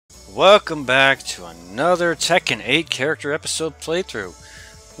Welcome back to another Tekken 8 character episode playthrough.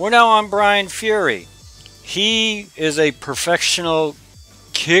 We're now on Bryan Fury. He is a professional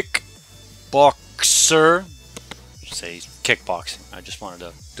kickboxer. Say kickboxing. I just wanted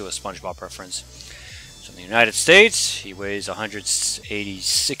to do a SpongeBob reference. So in the United States, he weighs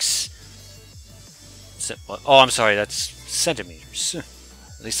 186. Oh, I'm sorry, that's centimeters.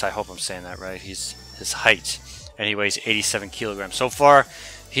 At least I hope I'm saying that right. He's his height, and he weighs 87 kilograms. So far,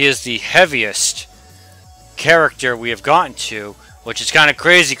 he is the heaviest character we have gotten to, which is kind of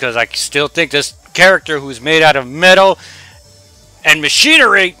crazy because I still think this character who's made out of metal and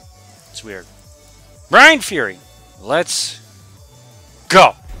machinery, it's weird. Bryan Fury, let's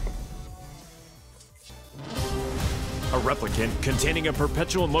go. A replicant containing a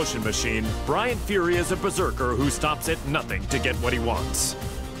perpetual motion machine, Bryan Fury is a berserker who stops at nothing to get what he wants.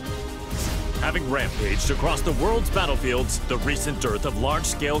 Having rampaged across the world's battlefields, the recent dearth of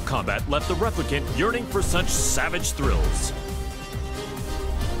large-scale combat left the replicant yearning for such savage thrills.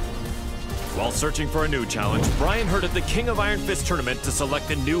 While searching for a new challenge, Bryan heard of the King of Iron Fist tournament to select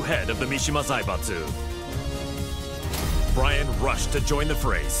the new head of the Mishima Zaibatsu. Bryan rushed to join the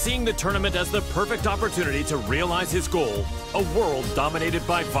fray, seeing the tournament as the perfect opportunity to realize his goal, a world dominated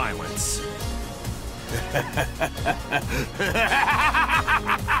by violence.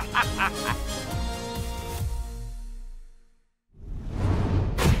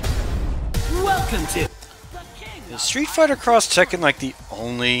 Welcome to Is Street Fighter Cross Tekken like the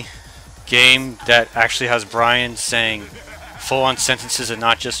only game that actually has Bryan saying full-on sentences and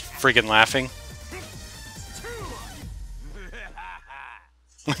not just friggin' laughing?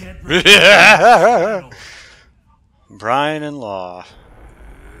 Bryan and Law.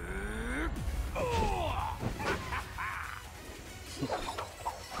 I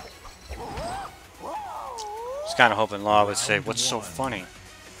was kind of hoping Law would say, "What's so funny?"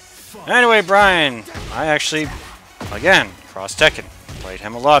 Anyway, Bryan, I actually, again, Cross Tekken. Played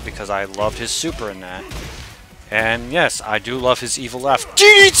him a lot because I loved his super in that. And yes, I do love his evil laugh.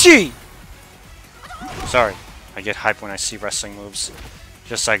 DDT! Sorry, I get hyped when I see wrestling moves.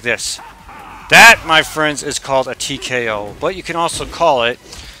 Just like this. That, my friends, is called a TKO. But you can also call it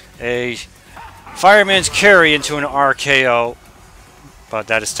a fireman's carry into an RKO. But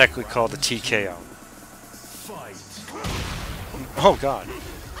that is technically called a TKO. Oh, God.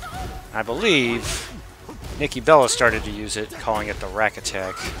 I believe Nikki Bella started to use it, calling it the rack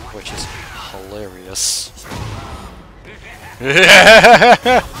attack, which is hilarious.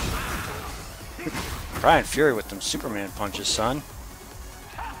 Bryan Fury with them Superman punches, son.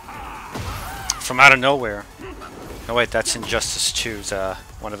 From out of nowhere. No, wait, that's Injustice 2's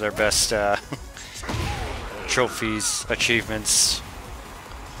one of their best trophies, achievements.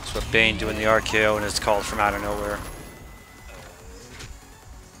 That's what Bane do in the RKO, and it's called From Out of Nowhere.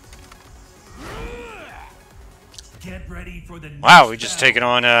 Get ready for the Wow, we just taken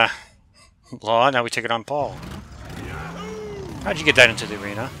on Law, now we take it on Paul. How'd you get that into the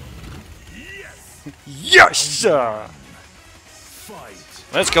arena? Yes!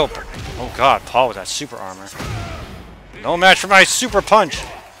 Let's go. Oh god, Paul with that super armor. No match for my super punch.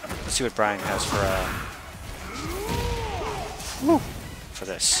 Let's see what Bryan has for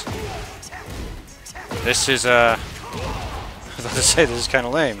this. This is I was about to say this is kind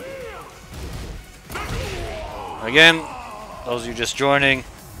of lame. Again, those of you just joining,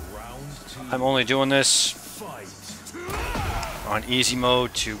 I'm only doing this on easy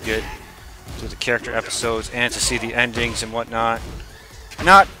mode to get through the character episodes and to see the endings and whatnot.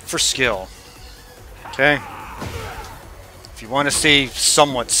 Not for skill. Okay? If you want to see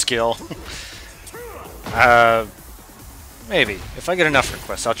somewhat skill, maybe. If I get enough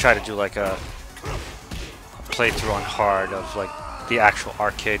requests, I'll try to do like a playthrough on hard of like the actual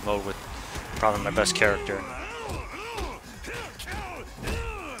arcade mode with probably my best character.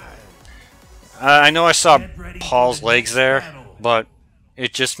 I know I saw Paul's legs there, but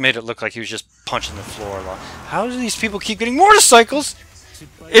it just made it look like he was just punching the floor a lot. How do these people keep getting motorcycles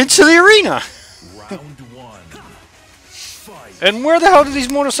into the arena? And where the hell do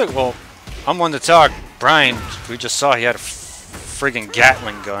these motorcycles... Well, I'm one to talk. Bryan, we just saw he had a friggin'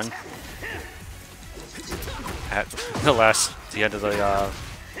 Gatling gun. At the end of the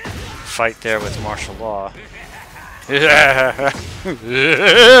fight there with martial law.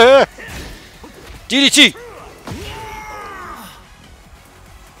 DDT!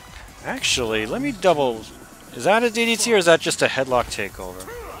 Actually, let me double... Is that a DDT or is that just a headlock takeover?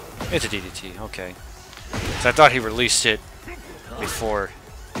 It's a DDT, okay. So I thought he released it before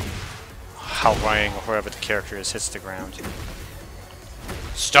Hao Rang or whoever the character is hits the ground.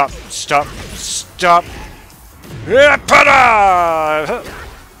 Stop! Stop! Stop!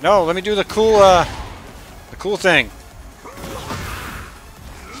 No, let me do the cool thing.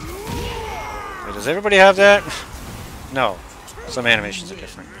 Wait, does everybody have that? No. Some animations are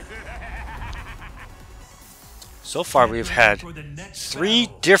different. So far, we've had 3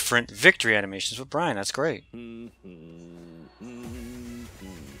 different victory animations with Bryan. That's great.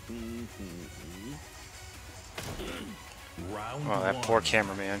 Oh, that poor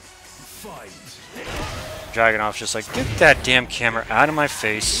cameraman. Dragunov's just like, get that damn camera out of my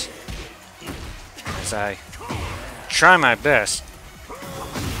face. As I try my best.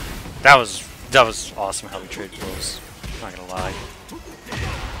 That was awesome how we traded blows. Not gonna lie.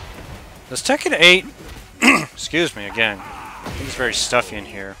 Does Tekken 8 excuse me again. I think it's very stuffy in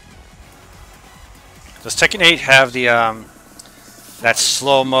here. Does Tekken 8 have the that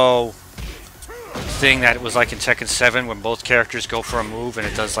slow-mo thing that it was like in Tekken 7 when both characters go for a move and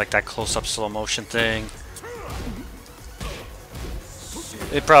it does like that close-up slow motion thing?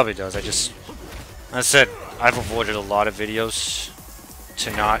 It probably does. I said I've avoided a lot of videos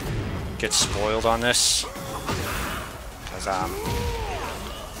to not get spoiled on this. Because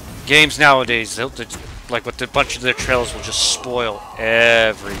games nowadays, like with a bunch of their trailers, will just spoil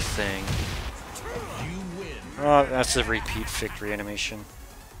everything. Oh, that's the repeat victory animation.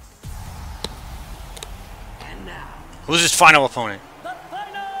 Who's his final opponent?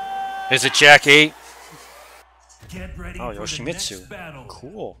 Is it Jack 8? Oh, Yoshimitsu.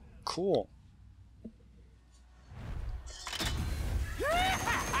 Cool, cool.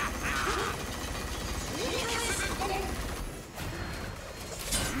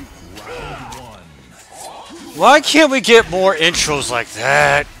 Why can't we get more intros like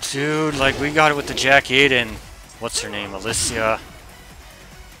that, dude? Like, we got it with the Jack 8 and... what's her name? Alicia.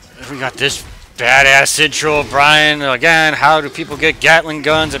 We got this badass intro of Bryan. Again, how do people get Gatling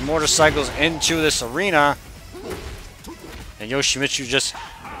guns and motorcycles into this arena? And Yoshimitsu just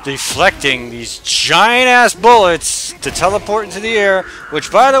deflecting these giant-ass bullets to teleport into the air.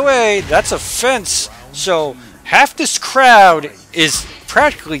 Which, by the way, that's a fence. So, half this crowd is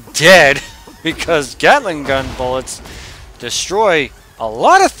practically dead. Because Gatling gun bullets destroy a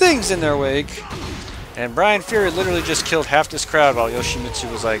lot of things in their wake. And Bryan Fury literally just killed half this crowd while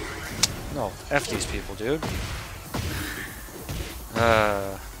Yoshimitsu was like, no, F these people, dude.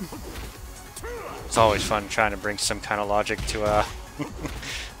 It's always fun trying to bring some kind of logic to a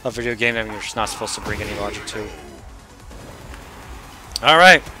video game that you're just not supposed to bring any logic to.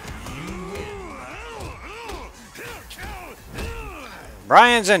 Alright.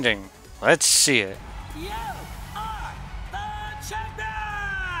 Bryan's ending. Let's see it. You are the champion!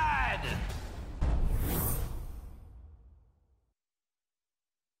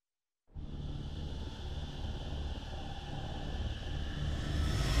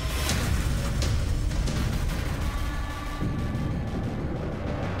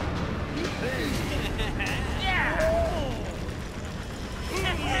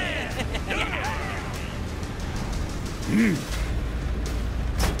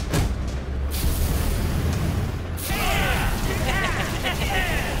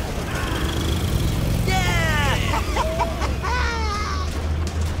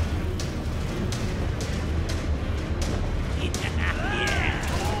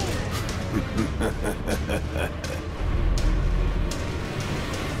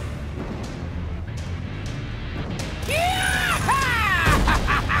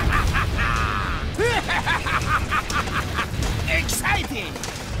 Exciting!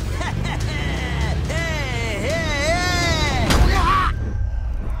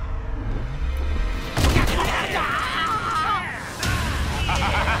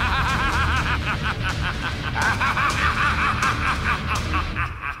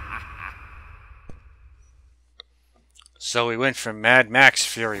 So we went from Mad Max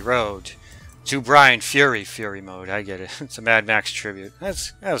Fury Road to Bryan Fury Fury Mode. I get it. It's a Mad Max tribute.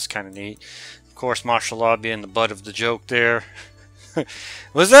 That was kind of neat. Of course, martial law being the butt of the joke there.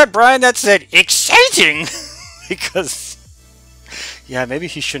 Was that Bryan that said exciting? Because yeah, maybe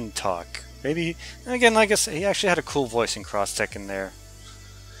he shouldn't talk. Maybe again, like I said, he actually had a cool voice in Cross Tekken there.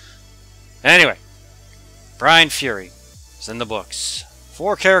 Anyway, Bryan Fury is in the books.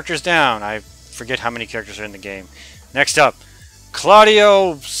 4 characters down. I forget how many characters are in the game. Next up,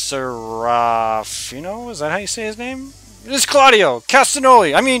 Claudio Serafino. Is that how you say his name? It is Claudio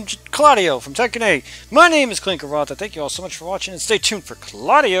Castagnoli. I mean, Claudio from Tekken 8. My name is Clinkeroith. I thank you all so much for watching, and stay tuned for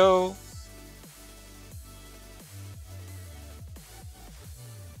Claudio.